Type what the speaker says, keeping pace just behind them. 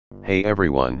Hey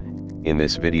everyone, in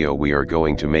this video we are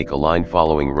going to make a line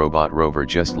following robot rover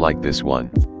just like this one.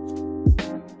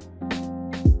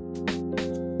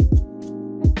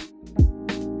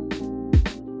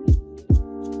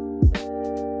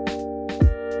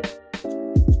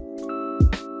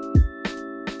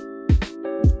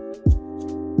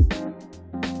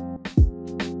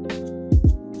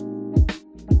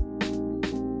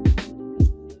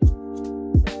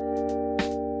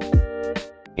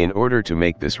 In order to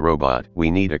make this robot, we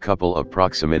need a couple of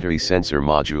proximity sensor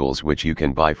modules which you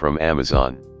can buy from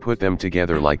Amazon. Put them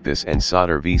together like this and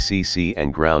solder VCC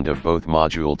and ground of both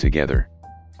module together.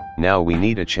 Now we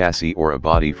need a chassis or a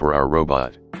body for our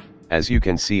robot. As you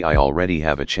can see, I already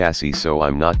have a chassis, so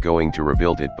I'm not going to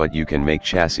rebuild it, but you can make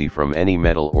chassis from any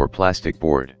metal or plastic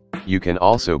board. You can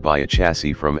also buy a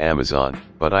chassis from Amazon,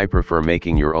 but I prefer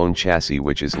making your own chassis,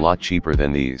 which is a lot cheaper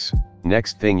than these.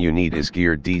 Next thing you need is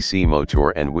geared DC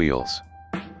motor and wheels.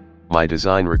 My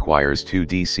design requires 2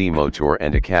 DC motor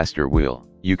and a caster wheel.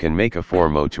 You can make a 4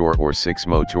 motor or 6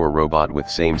 motor robot with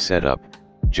same setup.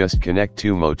 Just connect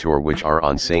 2 motor which are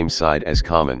on same side as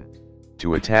common.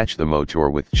 To attach the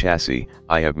motor with chassis,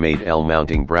 I have made L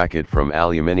mounting bracket from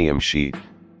aluminium sheet.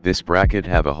 This bracket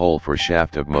have a hole for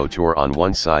shaft of motor on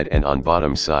one side, and on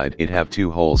bottom side it have 2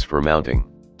 holes for mounting.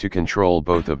 To control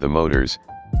both of the motors,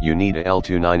 you need a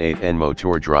L298N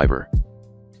motor driver.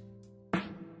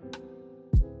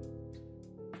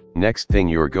 Next thing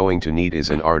you're going to need is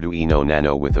an Arduino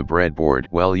Nano with a breadboard.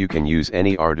 Well, you can use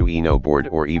any Arduino board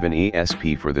or even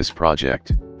ESP for this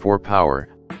project. For power,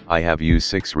 I have used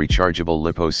 6 rechargeable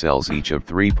LiPo cells, each of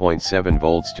 3.7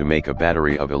 volts, to make a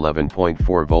battery of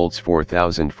 11.4 volts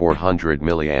 4400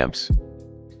 milliamps.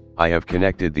 I have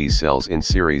connected these cells in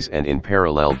series and in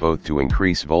parallel, both to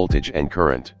increase voltage and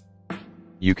current.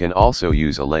 You can also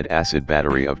use a lead acid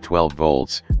battery of 12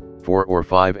 volts, 4 or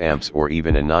 5 amps, or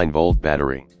even a 9-volt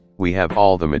battery. We have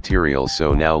all the materials,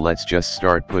 so now let's just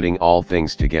start putting all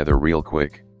things together real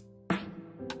quick.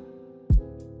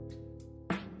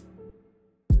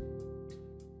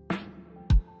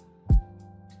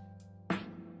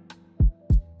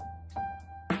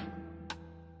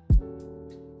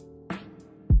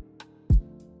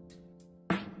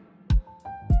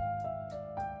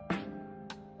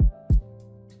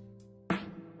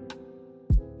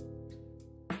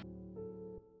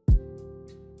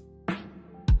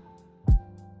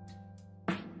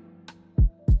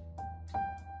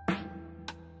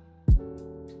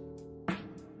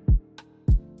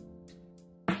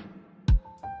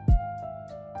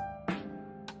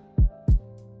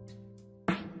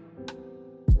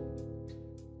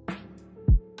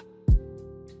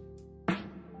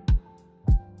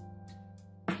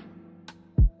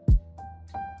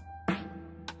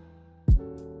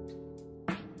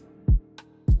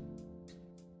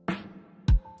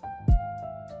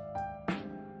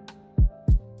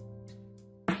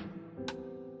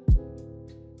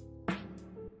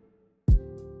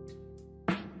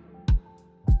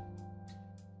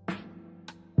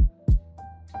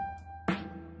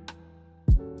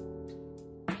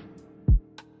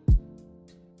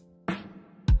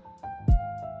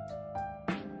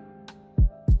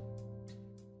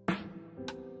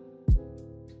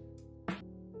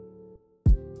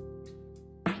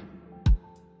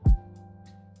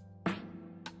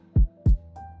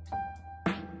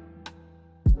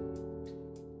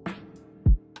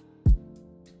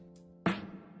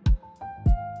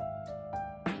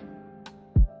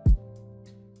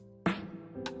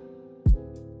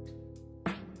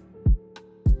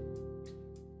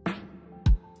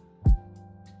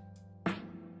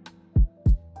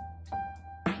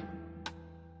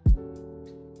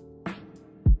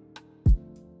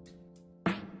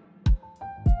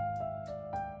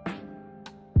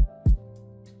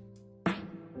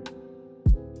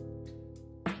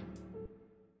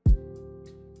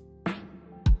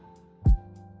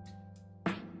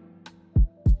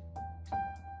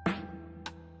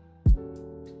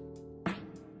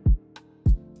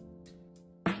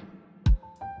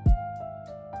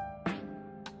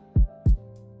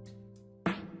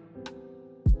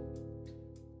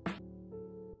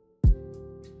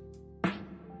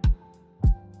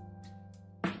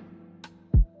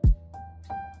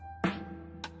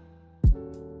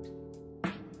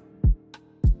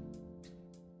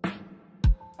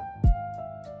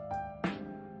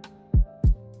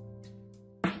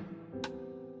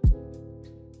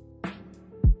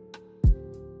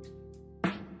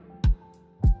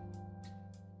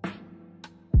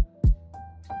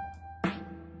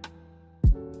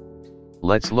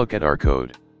 Let's look at our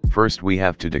code. First we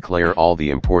have to declare all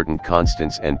the important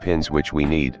constants and pins which we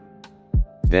need.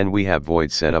 Then we have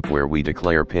void setup where we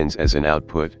declare pins as an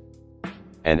output.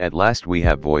 And at last we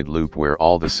have void loop where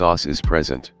all the sauce is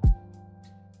present.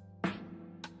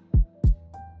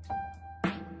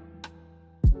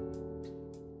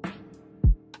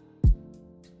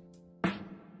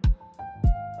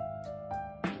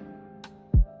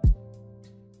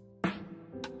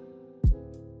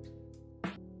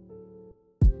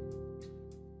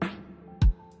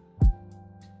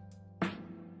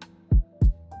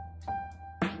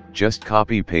 Just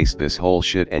copy paste this whole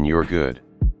shit and you're good.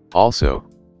 Also,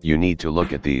 you need to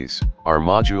look at these. Our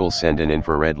modules send an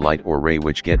infrared light or ray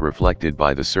which get reflected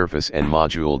by the surface and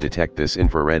module detect this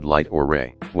infrared light or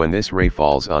ray. When this ray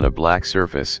falls on a black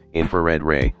surface, infrared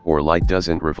ray or light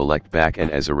doesn't reflect back and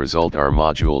as a result our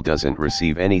module doesn't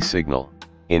receive any signal.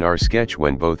 In our sketch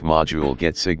when both module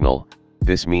get signal,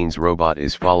 this means robot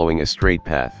is following a straight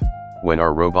path. When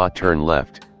our robot turn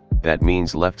left, that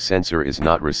means left sensor is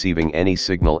not receiving any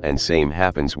signal and same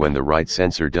happens when the right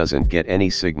sensor doesn't get any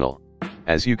signal.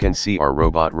 As you can see our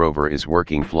robot rover is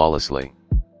working flawlessly.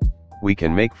 We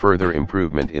can make further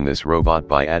improvement in this robot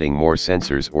by adding more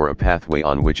sensors or a pathway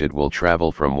on which it will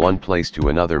travel from one place to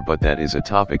another, but that is a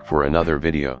topic for another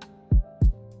video.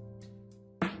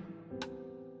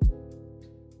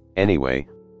 Anyway,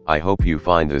 I hope you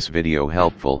find this video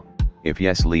helpful. If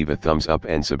yes, leave a thumbs up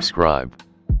and subscribe.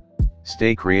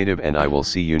 Stay creative and I will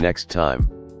see you next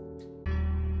time.